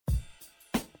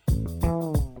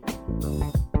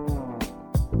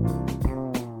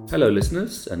Hello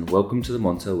listeners, and welcome to the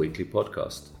Montel Weekly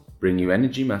Podcast, bringing you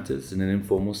energy matters in an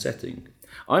informal setting.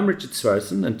 I'm Richard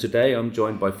Sverrisson, and today I'm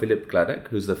joined by Philip Gladek,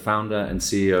 who's the founder and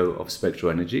CEO of Spectral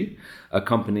Energy, a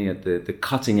company at the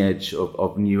cutting edge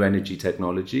of new energy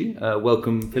technology.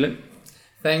 Welcome, Philip.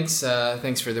 Thanks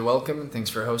for the welcome, and thanks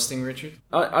for hosting, Richard.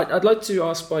 I'd like to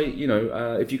ask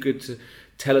if you could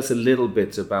tell us a little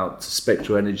bit about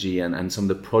Spectral Energy and some of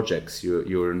the projects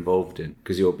you're involved in,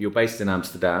 because you're based in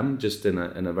Amsterdam, just in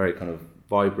a very kind of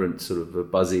vibrant, sort of a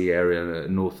buzzy area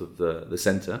north of the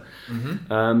centre.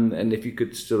 Mm-hmm. And if you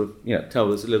could sort of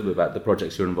tell us a little bit about the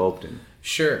projects you're involved in.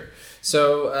 Sure.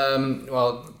 So,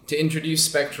 to introduce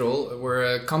Spectral, we're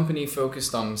a company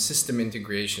focused on system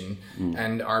integration,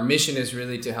 and our mission is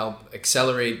really to help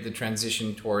accelerate the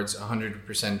transition towards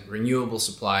 100% renewable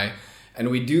supply. And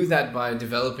we do that by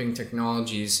developing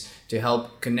technologies to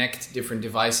help connect different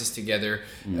devices together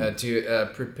to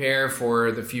prepare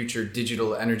for the future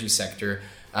digital energy sector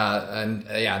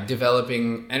and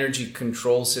developing energy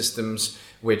control systems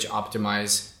which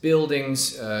optimize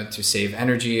buildings to save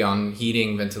energy on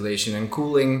heating, ventilation, and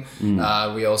cooling.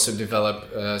 We also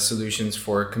develop solutions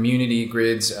for community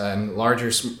grids and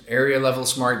larger area-level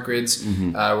smart grids,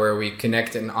 where we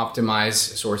connect and optimize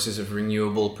sources of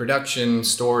renewable production,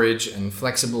 storage, and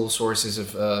flexible sources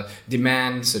of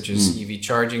demand, such as EV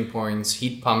charging points,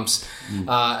 heat pumps,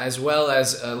 as well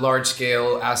as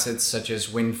large-scale assets such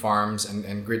as wind farms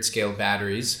and grid-scale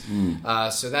batteries.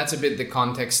 So that's a bit the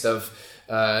context of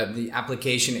the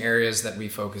application areas that we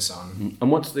focus on. And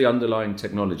what's the underlying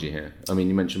technology here? I mean,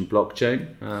 you mentioned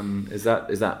blockchain. Is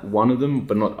that one of them,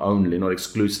 but not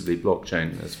exclusively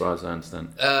blockchain, as far as I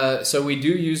understand? So we do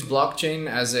use blockchain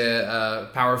as a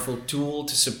powerful tool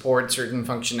to support certain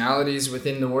functionalities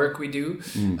within the work we do.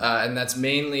 And that's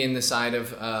mainly in the side of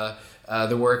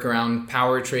the work around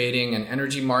power trading and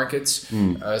energy markets.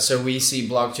 So we see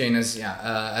blockchain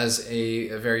as a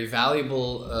very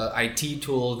valuable IT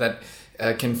tool that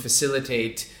can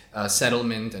facilitate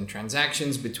settlement and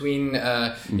transactions between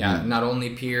not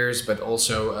only peers but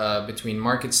also between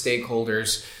market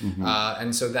stakeholders,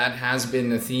 and so that has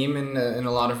been a theme in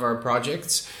a lot of our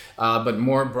projects. But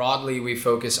more broadly, we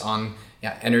focus on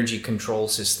energy control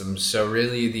systems. So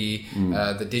really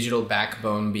the digital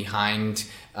backbone behind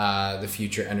the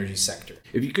future energy sector.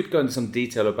 If you could go into some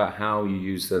detail about how you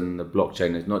use the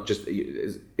blockchain, it's not just,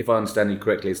 if I understand you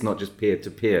correctly, it's not just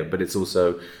peer-to-peer, but it's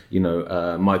also,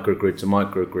 microgrid to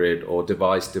microgrid or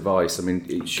device. I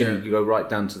mean, Sure. Can you go right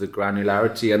down to the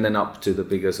granularity and then up to the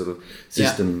bigger sort of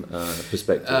system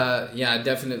perspective?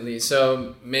 Definitely.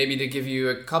 So maybe to give you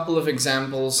a couple of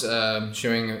examples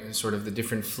showing sort of the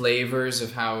different flavors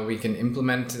of how we can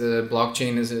implement the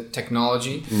blockchain as a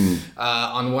technology.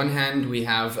 On one hand, we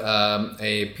have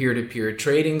a peer-to-peer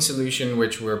trading solution,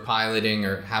 which we're piloting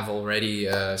or have already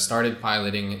started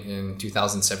piloting in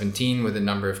 2017 with a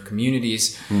number of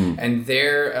communities. And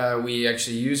there we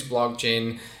actually use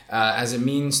blockchain as a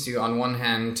means to, on one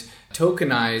hand,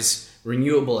 tokenize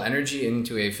renewable energy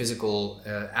into a physical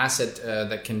asset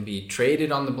that can be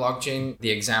traded on the blockchain.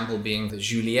 The example being the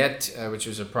Juliet, which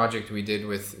was a project we did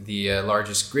with the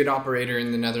largest grid operator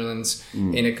in the Netherlands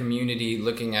in a community,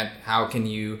 looking at how can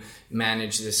you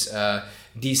manage this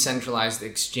decentralized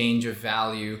exchange of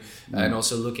value and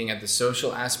also looking at the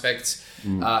social aspects.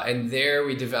 And there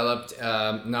we developed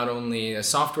not only a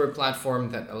software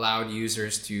platform that allowed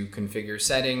users to configure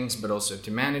settings, but also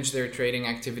to manage their trading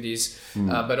activities,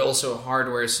 but also a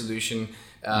hardware solution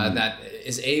that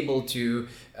is able to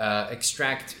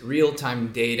extract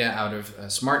real-time data out of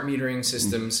smart metering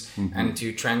systems and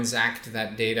to transact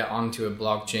that data onto a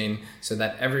blockchain so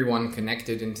that everyone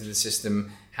connected into the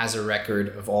system has a record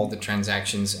of all the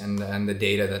transactions and the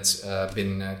data that's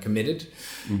been committed.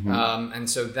 And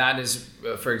so that is,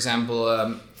 for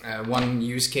example, one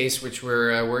use case which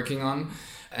we're working on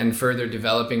and further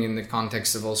developing in the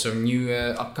context of also new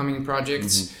upcoming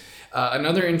projects.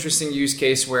 Another interesting use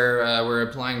case where we're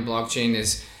applying blockchain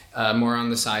is more on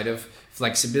the side of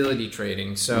flexibility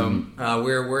trading. So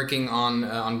we're working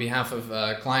on behalf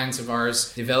of clients of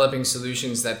ours, developing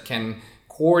solutions that can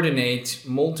coordinate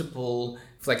multiple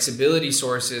flexibility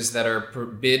sources that are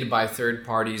bid by third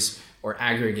parties or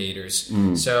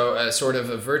aggregators. So sort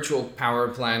of a virtual power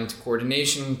plant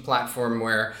coordination platform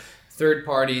where third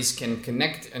parties can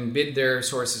connect and bid their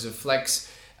sources of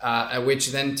flex,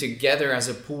 which then together as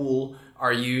a pool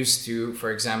are used to, for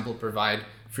example, provide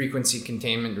frequency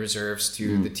containment reserves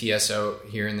to the TSO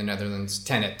here in the Netherlands,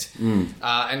 TenneT.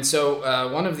 And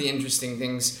so one of the interesting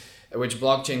things which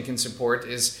blockchain can support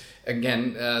is,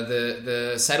 again,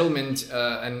 the settlement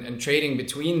and trading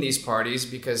between these parties,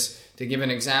 because to give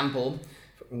an example,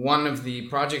 one of the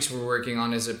projects we're working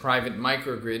on is a private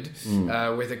microgrid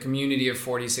with a community of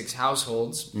 46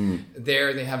 households.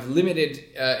 There they have limited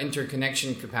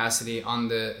interconnection capacity on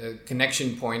the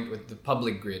connection point with the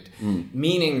public grid,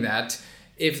 meaning that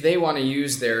if they want to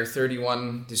use their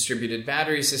 31 distributed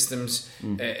battery systems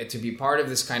to be part of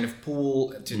this kind of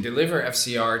pool to deliver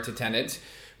FCR to TenneT,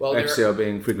 well, FCR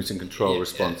being frequency control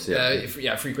response,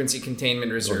 frequency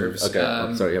containment reserves.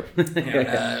 Okay, sorry,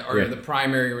 or the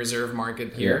primary reserve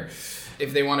market here.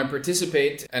 If they want to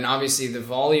participate, and obviously the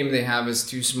volume they have is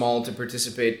too small to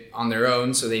participate on their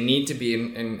own, so they need to be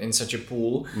in such a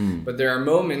pool. But there are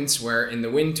moments where in the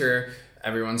winter,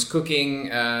 everyone's cooking,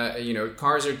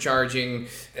 cars are charging,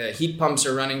 heat pumps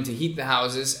are running to heat the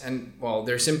houses, and well,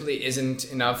 there simply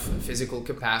isn't enough physical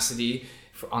capacity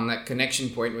on that connection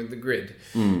point with the grid.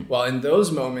 Well, in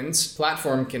those moments,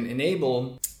 platform can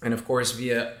enable, and of course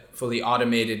via fully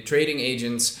automated trading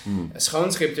agents,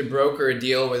 Schoonschip to broker a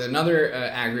deal with another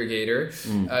aggregator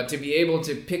to be able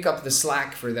to pick up the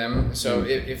slack for them. So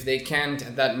if they can't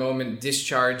at that moment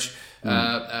discharge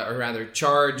or rather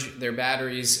charge their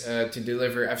batteries to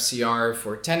deliver FCR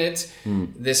for TenneT,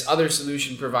 this other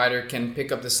solution provider can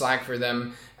pick up the slack for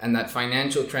them, and that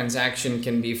financial transaction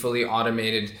can be fully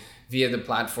automated via the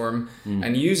platform.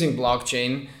 And using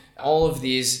blockchain, all of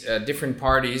these different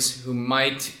parties who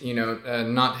might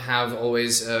not have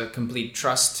always complete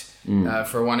trust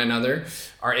for one another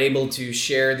are able to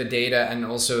share the data and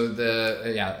also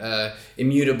the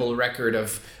immutable record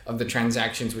of the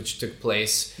transactions which took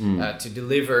place to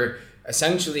deliver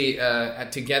essentially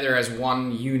together as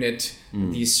one unit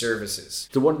these services.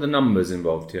 So what are the numbers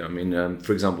involved here? I mean,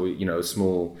 for example, a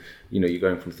small, you're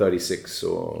going from 36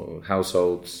 or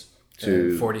households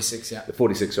to 46,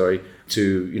 46,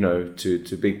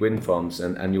 to big wind farms,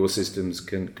 and your systems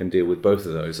can deal with both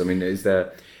of those. I mean,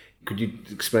 could you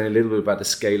explain a little bit about the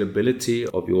scalability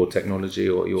of your technology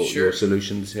or your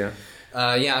solutions here?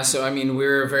 So I mean,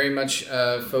 we're very much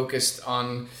focused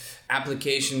on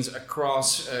applications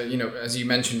across, as you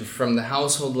mentioned, from the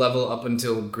household level up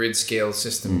until grid scale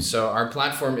systems. So our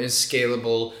platform is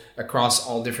scalable across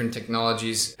all different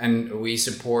technologies, and we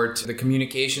support the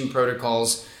communication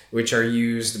protocols which are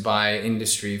used by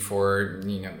industry for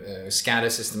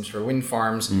SCADA systems for wind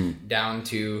farms down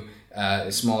to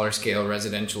smaller scale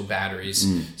residential batteries.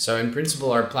 So in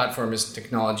principle, our platform is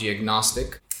technology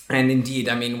agnostic. And indeed,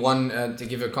 I mean, to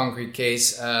give a concrete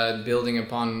case, building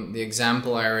upon the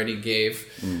example I already gave,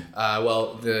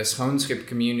 the Schoonschip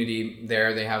community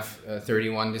there, they have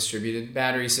 31 distributed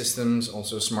battery systems,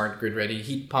 also smart grid-ready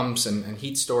heat pumps and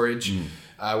heat storage.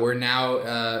 We're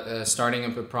now starting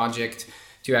up a project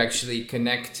to actually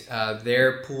connect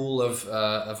their pool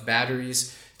of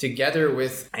batteries together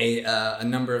with a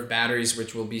number of batteries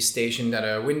which will be stationed at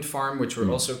a wind farm, which we're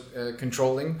also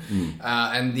controlling.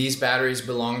 And these batteries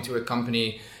belong to a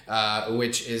company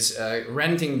which is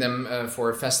renting them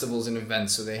for festivals and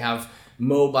events. So they have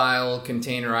mobile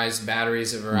containerized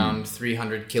batteries of around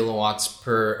 300 kilowatts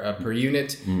per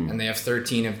unit, and they have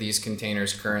 13 of these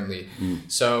containers currently.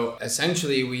 So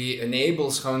essentially, we enable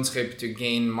Schoonschip to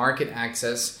gain market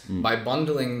access by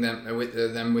bundling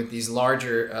them with these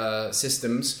larger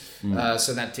systems,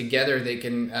 so that together they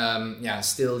can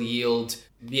still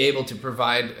be able to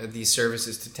provide these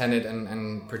services to TenneT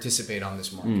and participate on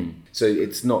this market. So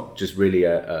it's not just really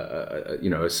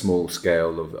a small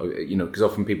scale of, because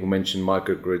often people mention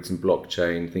microgrids and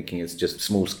blockchain thinking it's just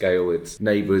small scale, it's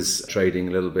neighbors trading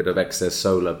a little bit of excess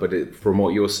solar, but from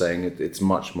what you're saying, it's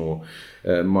much more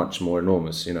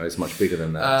enormous, it's much bigger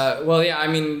than that.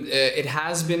 It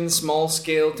has been small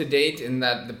scale to date in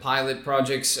that the pilot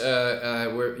projects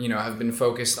have been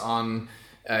focused on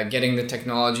getting the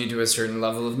technology to a certain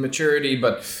level of maturity.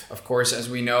 But of course, as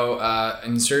we know,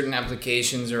 in certain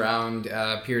applications around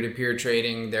peer-to-peer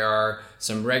trading, there are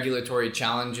some regulatory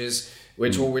challenges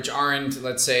which aren't,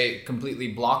 let's say, completely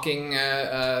blocking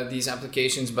these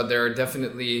applications, but there are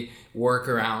definitely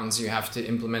workarounds you have to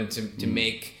implement to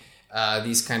make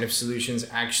these kind of solutions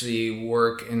actually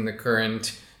work in the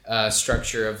current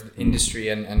structure of industry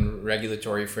and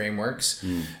regulatory frameworks.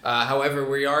 However,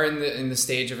 we are in the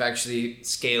stage of actually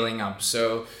scaling up.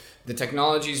 So the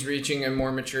technology is reaching a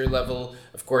more mature level.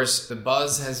 Of course, the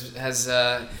buzz has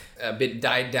a bit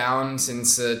died down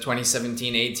since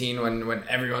 2017-18 when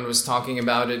everyone was talking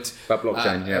about it. About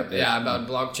blockchain, about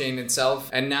blockchain itself.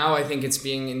 And now I think it's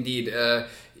being indeed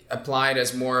applied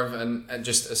as more of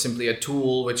simply a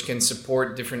tool which can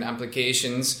support different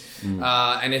applications.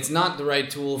 And it's not the right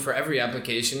tool for every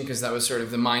application, because that was sort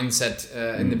of the mindset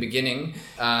in the beginning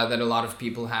that a lot of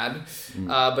people had.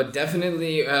 But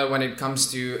definitely when it comes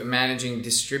to managing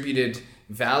distributed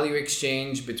value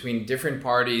exchange between different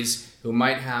parties who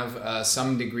might have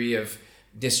some degree of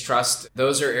distrust.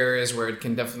 Those are areas where it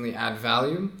can definitely add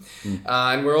value.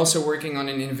 And we're also working on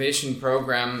an innovation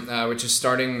program, which is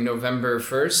starting November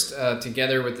 1st,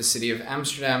 together with the city of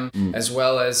Amsterdam, as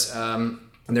well as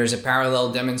there's a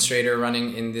parallel demonstrator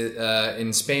running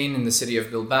in Spain, in the city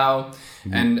of Bilbao,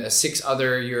 and 6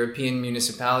 other European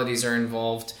municipalities are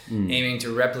involved, aiming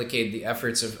to replicate the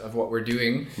efforts of what we're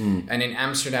doing. And in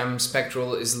Amsterdam,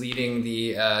 Spectral is leading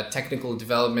the technical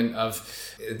development of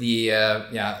the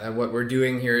what we're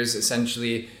doing here is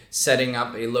essentially setting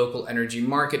up a local energy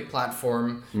market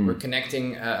platform. We're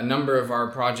connecting a number of our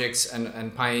projects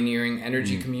and pioneering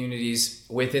energy communities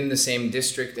within the same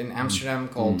district in Amsterdam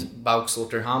called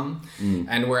Bauxolterham.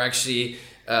 And we're actually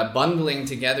bundling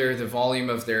together the volume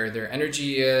of their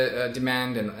energy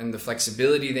demand and the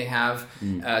flexibility they have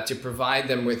to provide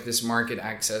them with this market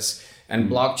access. And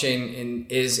blockchain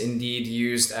is indeed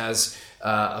used as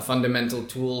a fundamental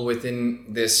tool within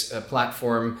this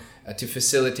platform to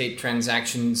facilitate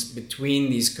transactions between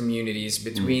these communities,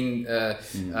 between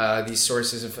these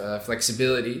sources of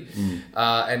flexibility.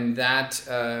 And that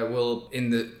will,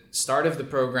 in the start of the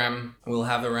program, we'll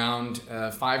have around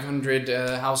 500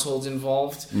 households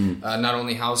involved. Not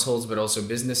only households, but also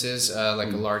businesses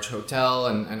like a large hotel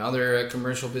and other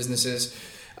commercial businesses.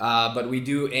 But we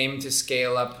do aim to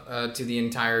scale up to the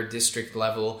entire district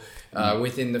level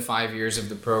within the 5 years of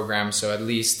the program. So at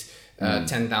least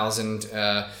 10,000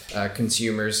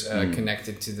 consumers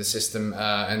connected to the system.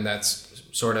 And that's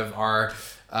sort of our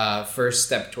first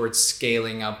step towards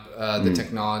scaling up the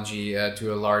technology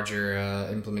to a larger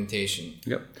implementation.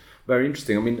 Yep, very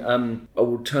interesting. I mean, I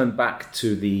will turn back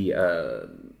to the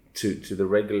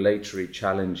regulatory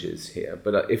challenges here,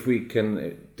 but if we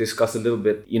can discuss a little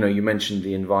bit, you mentioned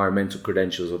the environmental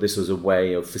credentials, or this was a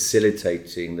way of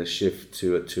facilitating the shift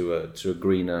to a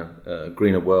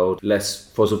greener world,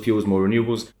 less fossil fuels, more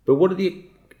renewables. But what are the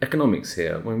economics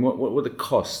here? I mean, what were the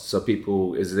costs?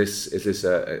 Is this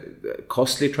a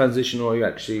costly transition, or are you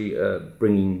actually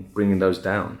bringing those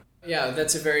down? Yeah,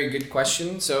 that's a very good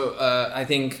question. So I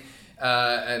think.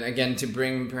 And again, to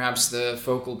bring perhaps the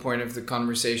focal point of the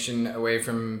conversation away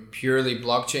from purely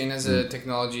blockchain as a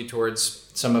technology towards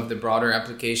some of the broader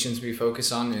applications we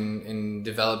focus on in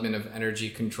development of energy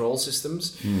control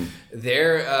systems.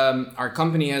 There, our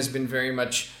company has been very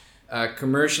much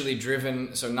commercially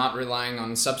driven, so not relying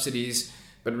on subsidies,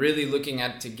 but really looking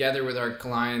at, together with our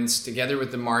clients, together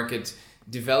with the market,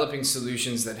 developing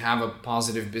solutions that have a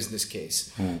positive business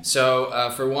case.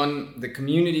 So for one, the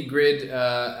community grid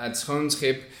at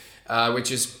Schoonschip,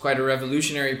 which is quite a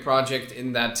revolutionary project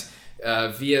in that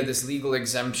via this legal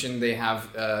exemption, they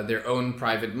have their own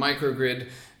private microgrid.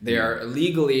 They are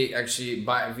legally, actually,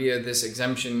 via this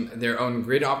exemption, their own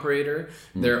grid operator,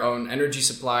 their own energy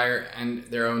supplier, and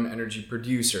their own energy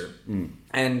producer.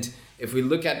 And if we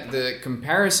look at the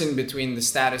comparison between the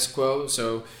status quo,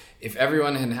 so if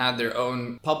everyone had their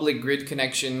own public grid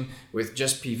connection with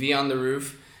just PV on the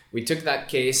roof, we took that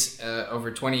case over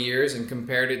 20 years and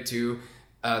compared it to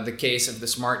the case of the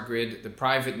smart grid, the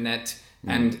private net,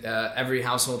 and every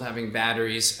household having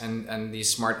batteries and these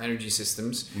smart energy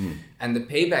systems. And the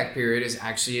payback period is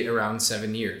actually around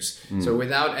 7 years. So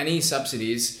without any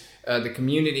subsidies, the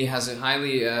community has a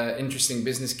highly interesting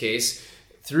business case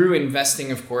through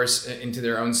investing, of course, into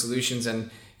their own solutions.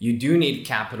 And you do need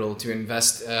capital to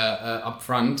invest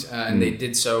upfront, and they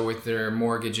did so with their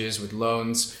mortgages, with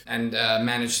loans, and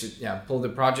managed to pull the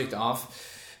project off.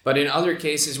 But in other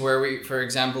cases where we, for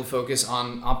example, focus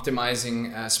on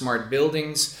optimizing smart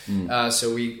buildings,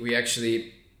 so we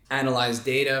actually analyze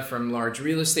data from large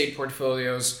real estate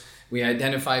portfolios. We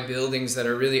identify buildings that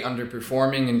are really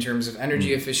underperforming in terms of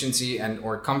energy efficiency and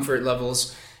or comfort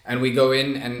levels. And we go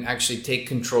in and actually take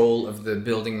control of the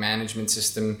building management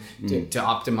system to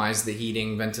optimize the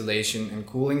heating, ventilation, and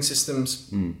cooling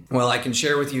systems. Well, I can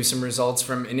share with you some results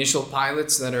from initial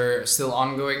pilots that are still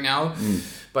ongoing now.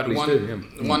 But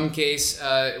one case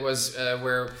was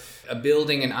where a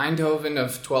building in Eindhoven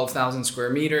of 12,000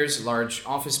 square meters, large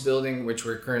office building, which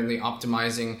we're currently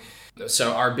optimizing.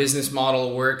 So our business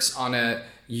model works on a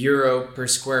euro per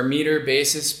square meter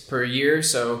basis per year.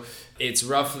 So it's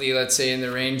roughly, let's say, in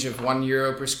the range of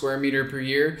 €1 per square meter per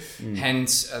year.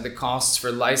 Hence, the costs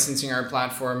for licensing our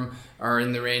platform are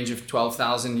in the range of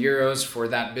 €12,000 for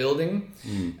that building.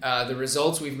 The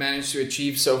results we've managed to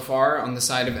achieve so far on the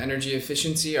side of energy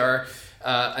efficiency are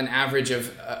an average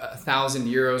of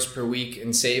 €1,000 per week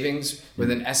in savings, with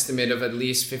an estimate of at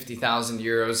least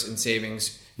 €50,000 in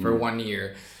savings for 1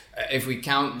 year. If we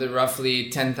count the roughly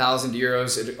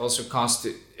 €10,000 it also costs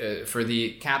to for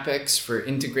the capex for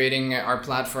integrating our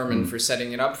platform and for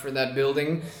setting it up for that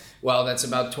building, well, that's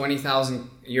about 20,000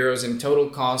 euros in total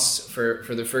costs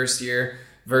for the first year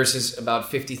versus about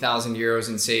 50,000 euros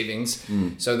in savings.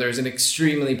 So there's an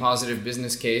extremely positive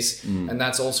business case. And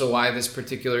that's also why this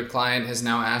particular client has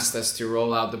now asked us to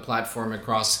roll out the platform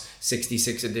across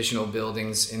 66 additional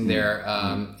buildings in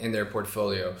their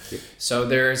portfolio. So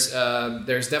there's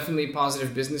definitely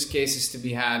positive business cases to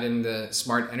be had in the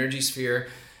smart energy sphere.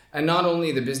 And not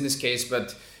only the business case,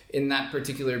 but in that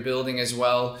particular building as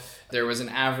well, there was an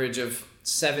average of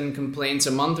 7 complaints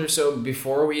a month or so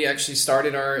before we actually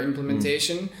started our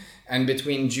implementation. And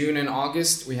between June and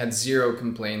August, we had 0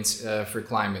 complaints for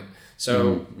climate.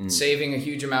 So saving a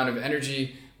huge amount of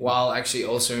energy while actually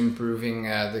also improving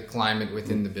the climate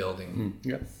within the building.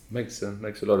 Yeah, makes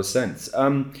a lot of sense.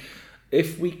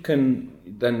 If we can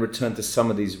then return to some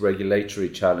of these regulatory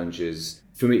challenges,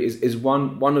 for me is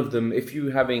one of them. If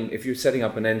you're setting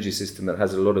up an energy system that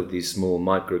has a lot of these small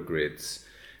microgrids,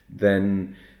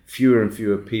 then fewer and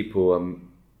fewer people are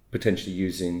potentially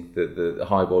using the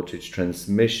high voltage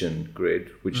transmission grid,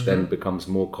 which then becomes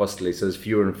more costly. So there's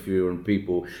fewer and fewer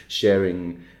people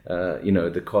sharing,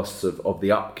 the costs of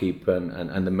the upkeep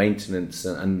and the maintenance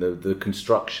and the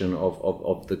construction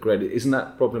of the grid. Isn't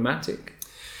that problematic?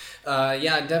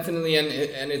 Yeah, definitely,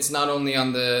 and it's not only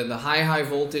on the high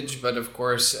voltage, but of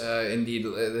course, indeed,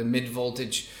 the mid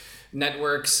voltage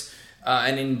networks.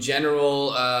 And in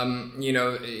general,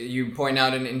 you point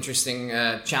out an interesting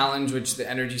challenge which the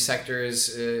energy sector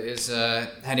is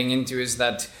heading into, is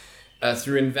that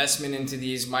through investment into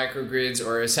these microgrids,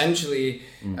 or essentially,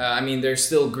 they're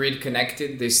still grid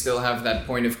connected. They still have that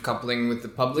point of coupling with the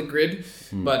public grid.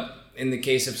 But in the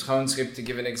case of Schoonschip, to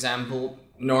give an example,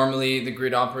 normally the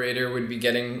grid operator would be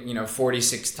getting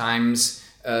 46 times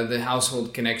the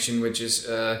household connection, which is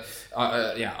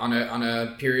on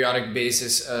a periodic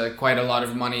basis quite a lot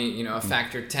of money, a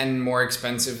factor 10 more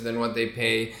expensive than what they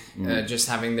pay just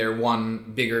having their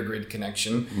one bigger grid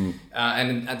connection.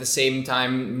 And at the same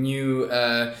time, new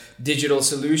digital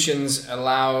solutions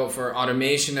allow for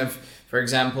automation of, for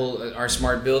example, our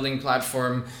smart building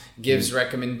platform gives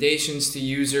recommendations to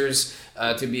users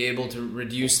to be able to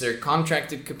reduce their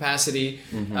contracted capacity,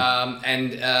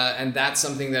 and that's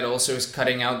something that also is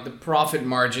cutting out the profit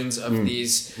margins of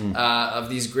these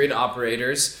grid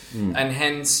operators, and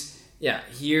hence. Yeah,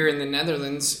 here in the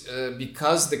Netherlands,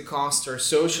 because the costs are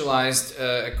socialized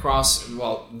across,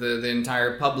 the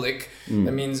entire public,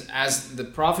 that means as the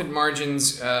profit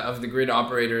margins of the grid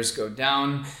operators go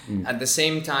down, at the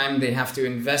same time they have to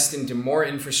invest into more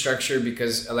infrastructure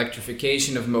because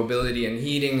electrification of mobility and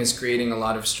heating is creating a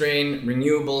lot of strain.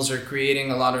 Renewables are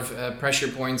creating a lot of pressure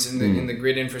points in the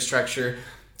grid infrastructure.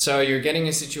 So you're getting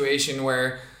a situation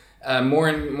where more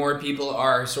and more people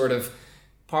are sort of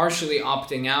partially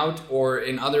opting out, or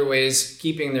in other ways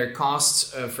keeping their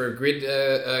costs for grid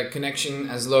connection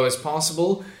as low as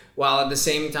possible, while at the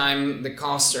same time the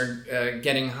costs are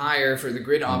getting higher for the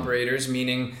grid operators,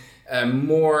 meaning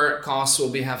more costs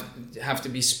will have to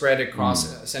be spread across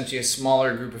essentially a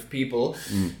smaller group of people.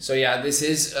 So yeah, this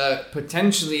is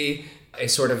potentially a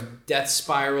sort of death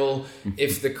spiral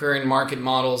if the current market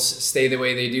models stay the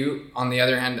way they do. On the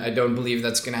other hand, I don't believe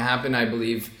that's going to happen. I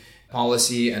believe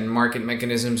policy and market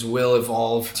mechanisms will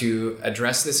evolve to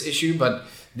address this issue, but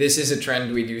this is a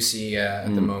trend we do see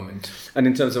at the moment. And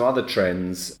in terms of other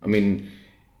trends,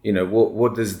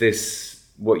 what does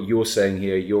what you're saying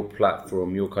here, your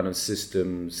platform, your kind of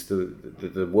systems,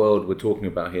 the world we're talking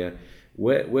about here,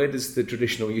 where does the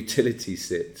traditional utility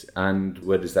sit, and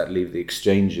where does that leave the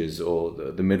exchanges or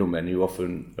the middlemen who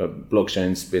often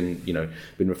blockchain's been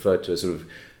referred to as sort of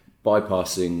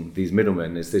bypassing these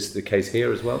middlemen? Is this the case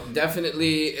here as well?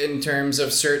 Definitely, in terms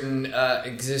of certain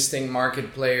existing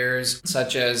market players,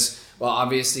 such as,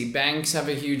 obviously banks have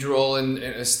a huge role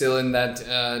still in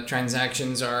that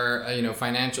transactions are,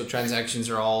 financial transactions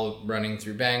are all running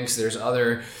through banks. There's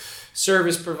other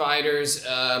service providers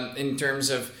in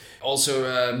terms of,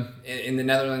 also in the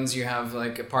Netherlands, you have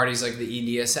parties like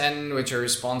the EDSN, which are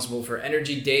responsible for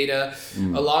energy data.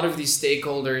 A lot of these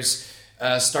stakeholders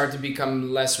start to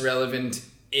become less relevant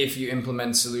if you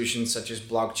implement solutions such as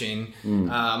blockchain.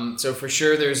 So for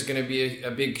sure, there's going to be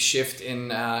a big shift in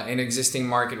existing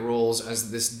market roles as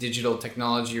this digital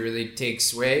technology really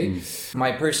takes way.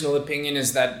 My personal opinion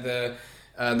is that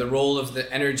the role of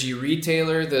the energy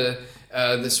retailer,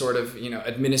 the sort of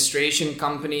administration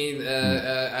company,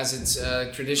 as it's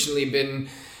traditionally been,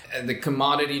 the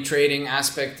commodity trading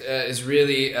aspect is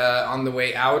really on the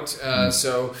way out.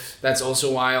 So that's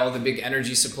also why all the big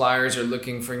energy suppliers are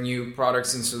looking for new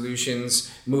products and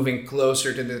solutions, moving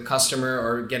closer to the customer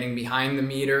or getting behind the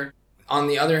meter. On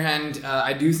the other hand,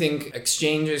 I do think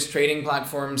exchanges, trading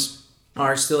platforms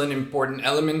are still an important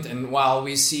element. And while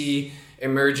we see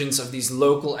emergence of these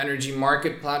local energy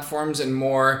market platforms and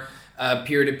more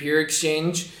peer-to-peer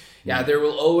exchange, there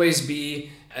will always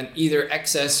be an either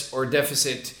excess or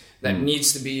deficit that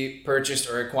needs to be purchased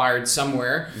or acquired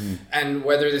somewhere. And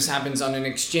whether this happens on an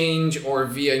exchange or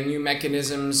via new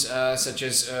mechanisms such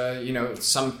as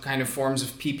some kind of forms of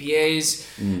PPAs,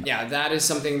 that is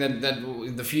something that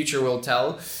the future will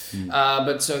tell.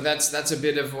 But so that's a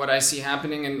bit of what I see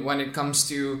happening. And when it comes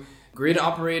to grid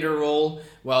operator role,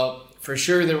 well, for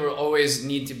sure, there will always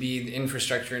need to be the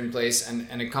infrastructure in place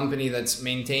and a company that's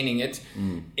maintaining it.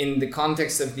 In the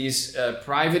context of these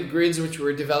private grids which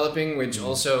we're developing, which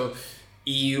also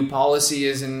EU policy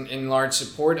is in large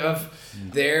support of,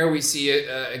 there we see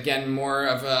again more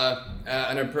of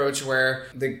an approach where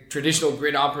the traditional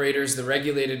grid operators, the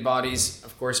regulated bodies,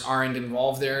 of course, aren't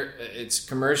involved there. It's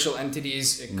commercial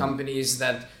entities, companies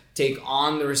that take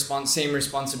on the same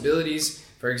responsibilities.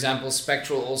 For example,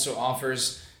 Spectral also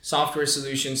offers software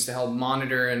solutions to help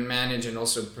monitor and manage and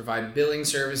also provide billing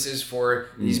services for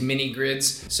these mini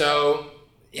grids. So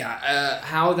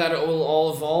how that will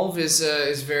all evolve is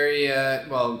very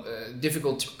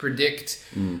difficult to predict.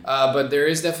 But there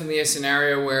is definitely a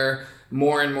scenario where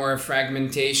more and more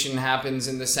fragmentation happens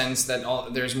in the sense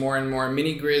that there's more and more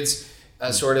mini grids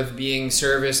sort of being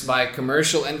serviced by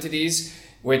commercial entities,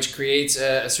 which creates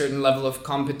a certain level of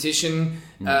competition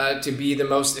to be the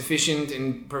most efficient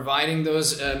in providing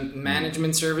those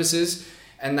management services.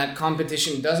 And that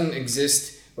competition doesn't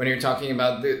exist when you're talking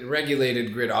about the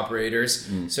regulated grid operators.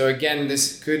 So again,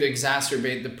 this could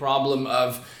exacerbate the problem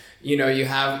of, you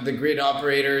have the grid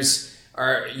operators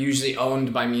are usually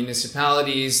owned by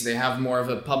municipalities. They have more of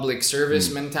a public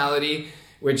service mentality,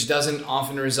 which doesn't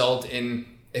often result in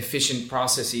efficient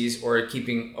processes or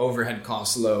keeping overhead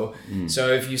costs low.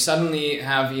 So if you suddenly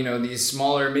have these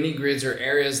smaller mini grids or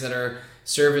areas that are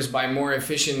serviced by more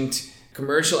efficient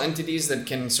commercial entities that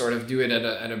can sort of do it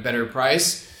at a better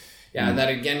price, that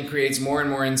again creates more and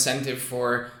more incentive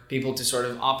for people to sort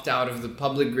of opt out of the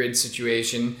public grid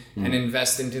situation and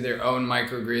invest into their own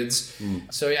microgrids.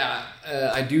 So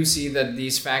I do see that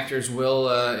these factors will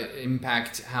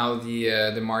impact how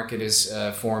the market is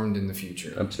formed in the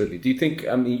future. Absolutely. Do you think,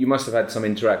 you must have had some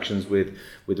interactions with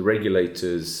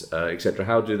regulators, etc.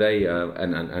 How do they,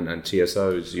 and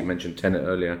TSOs, you mentioned TenneT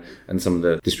earlier, and some of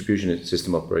the distribution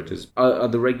system operators, are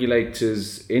the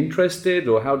regulators interested,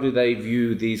 or how do they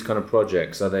view these kind of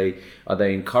projects? Are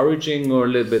they encouraging or a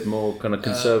little bit more kind of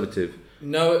conservative?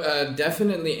 No,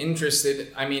 definitely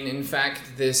interested. I mean, in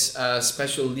fact, this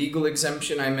special legal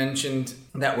exemption I mentioned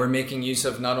that we're making use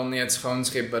of not only at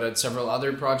Schoonscape but at several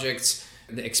other projects,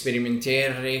 the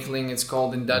experimenteerregeling it's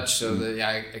called in Dutch, so the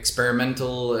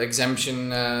experimental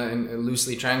exemption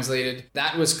loosely translated.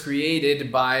 That was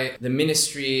created by the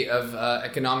Ministry of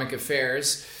Economic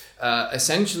Affairs,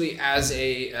 essentially as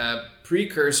a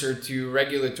precursor to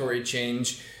regulatory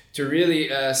change, to really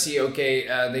see,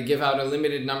 they give out a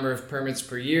limited number of permits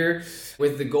per year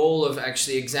with the goal of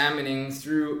actually examining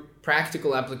through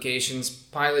practical applications,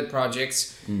 pilot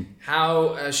projects,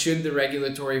 how should the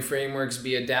regulatory frameworks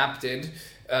be adapted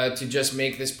to just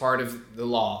make this part of the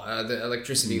law, the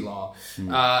electricity law.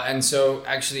 And so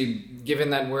actually, given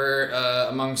that we're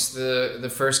amongst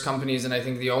the first companies, and I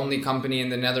think the only company in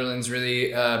the Netherlands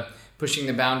really pushing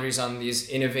the boundaries on these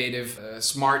innovative,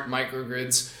 smart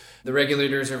microgrids, the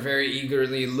regulators are very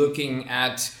eagerly looking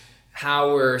at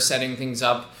how we're setting things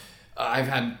up. I've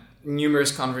had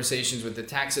numerous conversations with the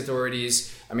tax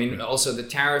authorities. I mean, also the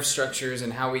tariff structures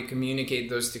and how we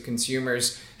communicate those to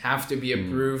consumers have to be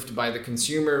approved by the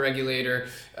consumer regulator,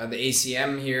 the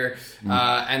ACM here,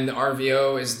 and the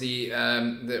RVO is the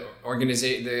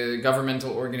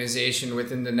governmental organization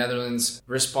within the Netherlands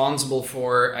responsible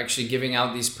for actually giving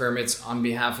out these permits on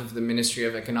behalf of the Ministry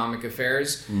of Economic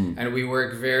Affairs. And we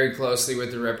work very closely with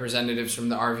the representatives from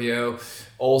the RVO,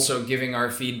 also giving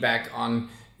our feedback on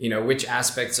which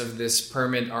aspects of this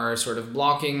permit are sort of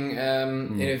blocking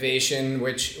innovation,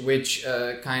 which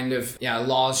kind of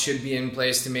laws should be in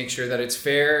place to make sure that it's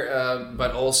fair,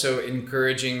 but also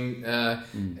encouraging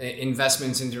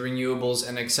investments into renewables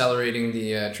and accelerating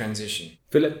the transition.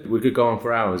 Philip, we could go on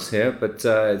for hours here, but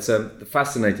it's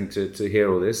fascinating to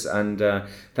hear all this, and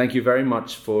thank you very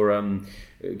much for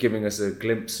giving us a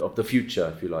glimpse of the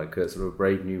future, if you like, a sort of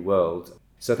brave new world.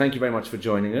 So thank you very much for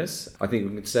joining us. I think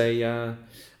we could say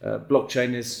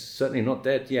blockchain is certainly not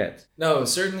dead yet. No,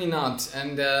 certainly not.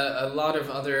 And a lot of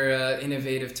other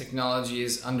innovative technology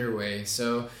is underway.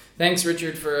 So thanks,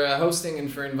 Richard, for hosting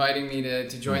and for inviting me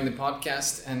to join the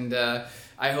podcast. And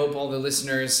I hope all the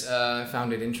listeners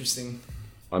found it interesting.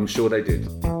 I'm sure they did.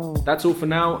 That's all for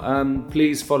now.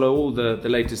 Please follow all the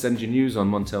latest energy news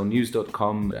on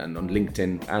montelnews.com and on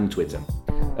LinkedIn and Twitter.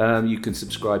 You can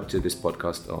subscribe to this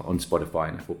podcast on Spotify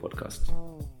and Apple Podcasts.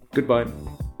 Goodbye.